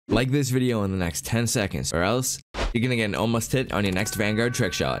Like this video in the next 10 seconds, or else you're gonna get an almost hit on your next Vanguard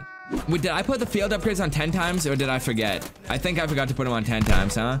trick shot. Wait, did I put the field upgrades on 10 times, or did I forget? I think I forgot to put them on 10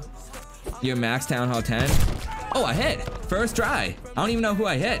 times, huh? Your max town hall 10. Oh, I hit. First try. I don't even know who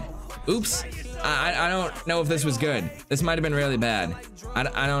I hit. Oops. I don't know if this was good. This might have been really bad. I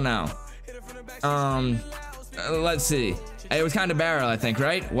don't know. Let's see. It was kind of barrel, I think,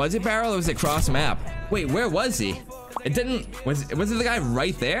 right? Was it barrel or was it cross map? Wait, where was he? It didn't. Was it the guy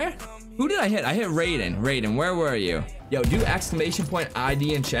right there? Who did I hit? I hit Raiden. Raiden, where were you? Yo, do exclamation point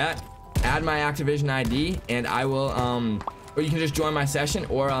ID in chat. Add my Activision ID, and I will, or you can just join my session,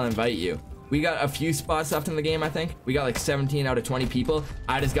 or I'll invite you. We got a few spots left in the game, I think. We got like 17 out of 20 people.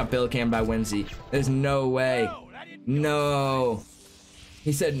 I just got bill cammed by Winsy. There's no way. No.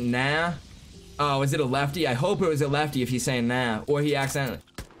 He said, nah. Oh, was it a lefty? I hope it was a lefty if he's saying nah. Or he accidentally.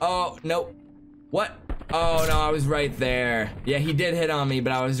 Oh, nope. What? Oh, no, I was right there. Yeah, he did hit on me,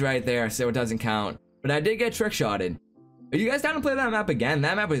 but I was right there, so it doesn't count. But I did get trick shotted. Are you guys down to play that map again?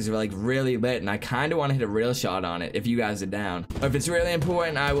 That map was like really lit, and I kind of want to hit a real shot on it if you guys are down. Or if it's really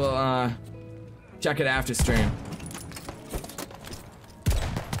important, I will, check it after stream.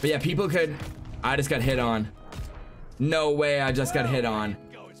 But yeah, people could. I just got hit on. No way, I just got hit on.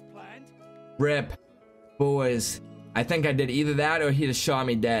 Rip. Boys. I think I did either that or he just shot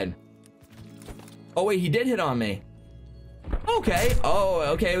me dead. Oh wait, he did hit on me. Okay. Oh,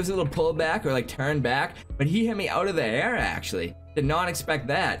 okay. It was a little pullback or like turn back, but he hit me out of the air actually. Did not expect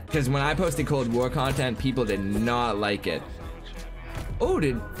that, because when I posted Cold War content, people did not like it. Oh,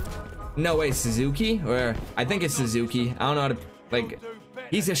 no way, Suzuki? Or I think it's Suzuki. I don't know how to, like,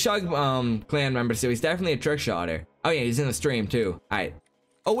 he's a Shug clan member, so he's definitely a trick shotter. Oh yeah, he's in the stream too. Alright.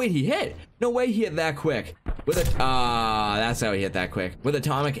 Oh wait, he hit. No way he hit that quick. With a that's how he hit that quick. With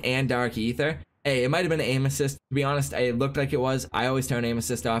atomic and dark ether. Hey, it might have been an aim assist. To be honest, it looked like it was. I always turn aim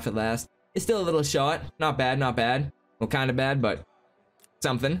assist off at last. It's still a little shot. Not bad, not bad. Well, kind of bad, but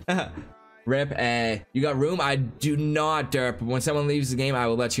something. Rip. You got room? I do not derp. But when someone leaves the game, I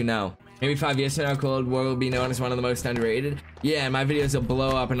will let you know. Maybe 5 years from now, Cold War will be known as one of the most underrated. Yeah, my videos will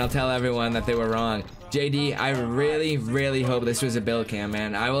blow up and I'll tell everyone that they were wrong. JD, I really, really hope this was a bill cam,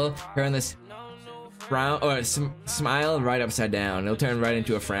 man. I will turn this frown or smile right upside down. It'll turn right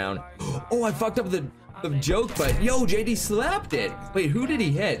into a frown. Oh, I fucked up the joke, but yo, JD slapped it. Wait, who did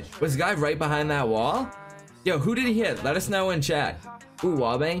he hit? Was the guy right behind that wall? Yo, who did he hit? Let us know in chat. Ooh,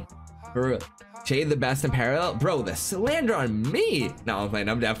 wallbang. Bro, Shade the best in parallel? Bro, the slander on me. No, I'm playing.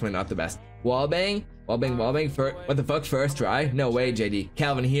 I'm definitely not the best. Wallbang. Wallbang, wallbang. What the fuck? First try? No way, JD.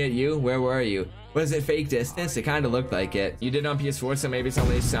 Calvin, he hit you? Where were you? Was it fake distance? It kind of looked like it. You did on PS4, so maybe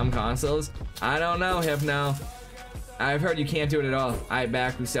some consoles? I don't know, Hypno. I've heard you can't do it at all. Alright,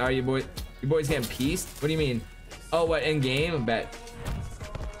 back. We sorry, you boys getting pieced? What do you mean? Oh, what, in game? I bet.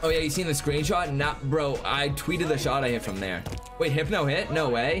 Oh yeah, you seen the screenshot? Nah, bro, I tweeted the shot I hit from there. Wait, Hypno hit? No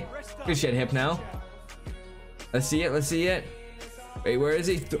way. Good shit, Hypno. Let's see it, let's see it. Wait, where is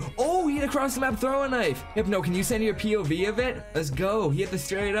he? Oh, he hit across the map throwing knife. Hypno, can you send your POV of it? Let's go. He hit the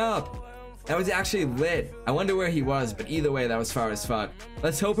straight up. That was actually lit. I wonder where he was, but either way, that was far as fuck.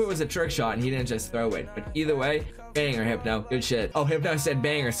 Let's hope it was a trick shot and he didn't just throw it. But either way, banger, Hypno. Good shit. Oh, Hypno said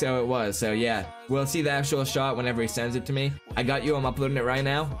banger, so it was. So yeah, we'll see the actual shot whenever he sends it to me. I got you. I'm uploading it right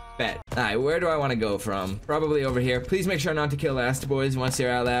now. Bet. Alright, where do I want to go from? Probably over here. Please make sure not to kill last, boys, once you're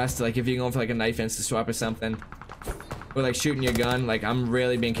at last. Like if you're going for like a knife insta swap or something. Or like shooting your gun. Like I'm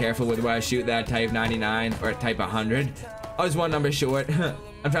really being careful with where I shoot that type 99 or type 100. I was one number short.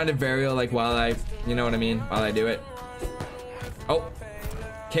 I'm trying to vary like while I, you know what I mean, while I do it. Oh,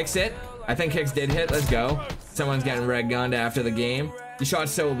 Kicks hit. I think Kicks did hit. Let's go. Someone's getting red gunned after the game. You shot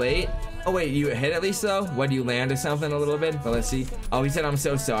so late. Oh wait, you hit at least though? What, you land or something a little bit? But let's see. Oh, he said I'm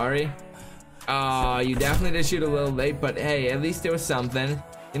so sorry. Oh, you definitely did shoot a little late, but hey, at least there was something.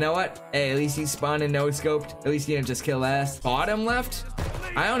 You know what? Hey, at least he spawned and no-scoped. At least he didn't just kill last. Bottom left?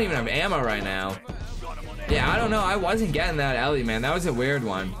 I don't even have ammo right now. Yeah, I don't know. I wasn't getting that Ellie, man. That was a weird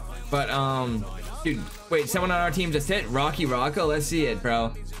one. But, dude, wait, someone on our team just hit. Rocky Rocco? Let's see it,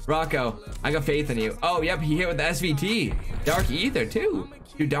 bro. Rocco, I got faith in you. Oh, yep, he hit with the SVT. Dark Ether, too.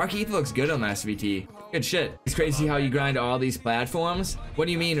 Dude, Dark Ether looks good on the SVT. Good shit. It's crazy how you grind all these platforms. What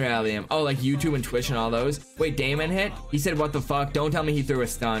do you mean, Rallium? Oh, like YouTube and Twitch and all those? Wait, Damon hit? He said, what the fuck? Don't tell me he threw a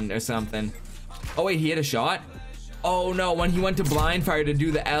stun or something. Oh, wait, he hit a shot? Oh, no, when he went to blind fire to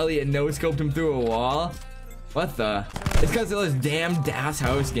do the Ellie and no-scoped him through a wall? What the? It's because of those damn Das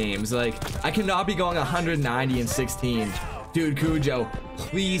House games. Like, I cannot be going 190 and 16. Dude, Cujo,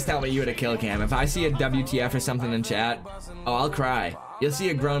 please tell me you had a kill cam. If I see a WTF or something in chat, oh, I'll cry. You'll see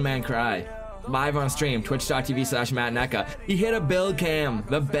a grown man cry. live on stream, twitch.tv/MattNecca. He hit a build cam,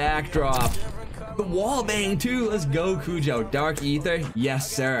 the backdrop, the wall bang too. Let's go, Cujo. Dark Ether,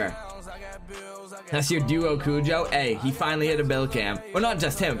 yes sir. That's your duo, Cujo. Hey, he finally hit a build cam. Well, not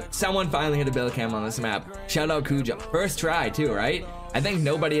just him, but someone finally hit a build cam on this map. Shout out Cujo. First try too, right? I think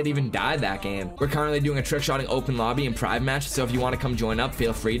nobody had even died that game. We're currently doing a Trickshotting open lobby and private match, so if you want to come join up,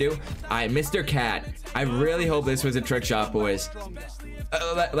 feel free to. Alright, Mr. Cat, I really hope this was a trick shot, boys.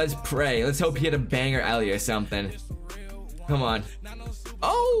 Let's pray. Let's hope he hit a banger alley or something. Come on.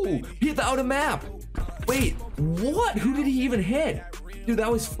 Oh, he hit the outer map. Wait, what? Who did he even hit? Dude,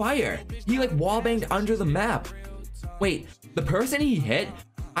 that was fire. He like wall banged under the map. Wait, the person he hit?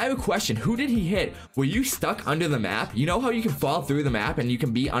 I have a question. Who did he hit? Were you stuck under the map? You know how you can fall through the map and you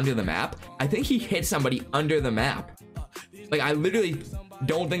can be under the map? I think he hit somebody under the map. Like, I literally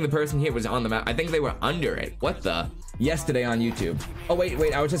don't think the person he hit was on the map. I think they were under it. What the? Yesterday on YouTube. Oh,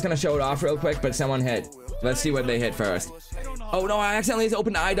 wait. I was just gonna show it off real quick, but someone hit. Let's see what they hit first. Oh, no, I accidentally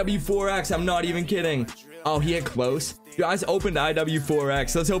opened IW4X. I'm not even kidding. Oh, he hit close. Dude, I just opened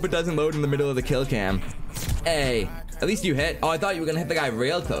IW4X. Let's hope it doesn't load in the middle of the kill cam. Hey. At least you hit. Oh, I thought you were gonna hit the guy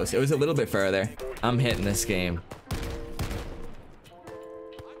real close. It was a little bit further. I'm hitting this game.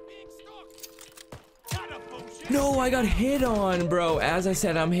 No, I got hit on, bro. As I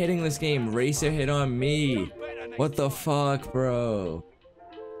said, I'm hitting this game. Racer hit on me. What the fuck, bro?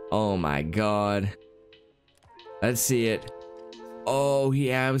 Oh my god. Let's see it. Oh,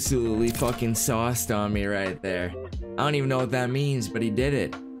 he absolutely fucking sauced on me right there. I don't even know what that means, but he did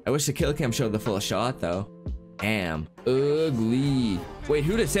it. I wish the kill cam showed the full shot, though. Damn. Ugly. Wait,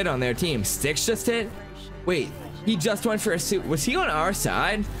 who just hit on their team? Sticks just hit? Wait, he just went for a suit. Was he on our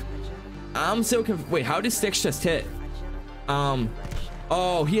side? I'm so confused. Wait, how did Sticks just hit?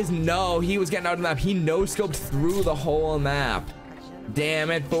 Oh, he was getting out of the map. He no-scoped through the whole map. Damn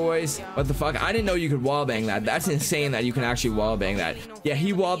it, boys. What the fuck? I didn't know you could wallbang that. That's insane that you can actually wallbang that. Yeah,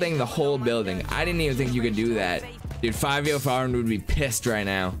 he wallbanged the whole building. I didn't even think you could do that. Dude, 5v5 would be pissed right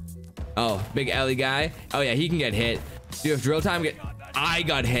now. Oh, big Ellie guy. Oh yeah, he can get hit. Dude, if drill time I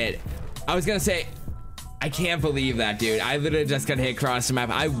got hit. I was gonna say, I can't believe that, dude. I literally just got hit across the map.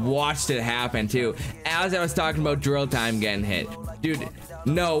 I watched it happen too. As I was talking about drill time getting hit. Dude,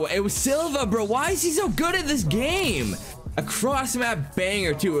 no, it was Silva, bro. Why is he so good at this game? A cross map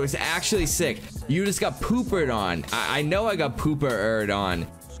banger too. It was actually sick. You just got poopered on. I know I got poopered on.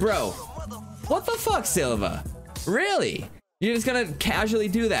 Bro, what the fuck, Silva? Really? You're just gonna casually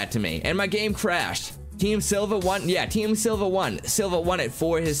do that to me, and my game crashed. Team Silva won. Yeah, Team Silva won. Silva won it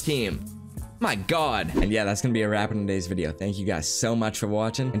for his team. My god. And yeah, that's gonna be a wrap in today's video. Thank you guys so much for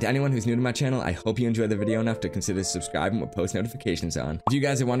watching. And to anyone who's new to my channel, I hope you enjoyed the video enough to consider subscribing with post notifications on. If you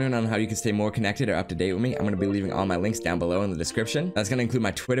guys are wondering on how you can stay more connected or up to date with me, I'm gonna be leaving all my links down below in the description. That's gonna include my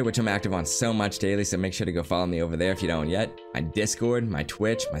Twitter, which I'm active on so much daily, so make sure to go follow me over there if you don't yet. My Discord, my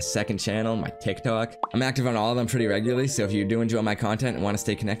Twitch, my second channel, my TikTok. I'm active on all of them pretty regularly, so if you do enjoy my content and want to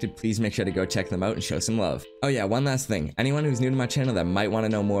stay connected, please make sure to go check them out and show some love. Oh yeah, one last thing. Anyone who's new to my channel that might want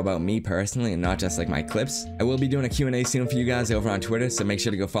to know more about me personally and not just like my clips, I will be doing a Q&A soon for you guys over on Twitter, so make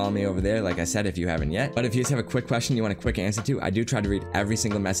sure to go follow me over there, like I said, if you haven't yet. But if you just have a quick question you want a quick answer to, I do try to read every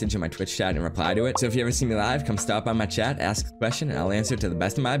single message in my Twitch chat and reply to it. So if you ever see me live, come stop by my chat, ask a question, and I'll answer it to the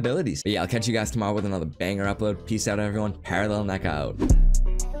best of my abilities. But yeah, I'll catch you guys tomorrow with another banger upload. Peace out, everyone. Parallel Necca out.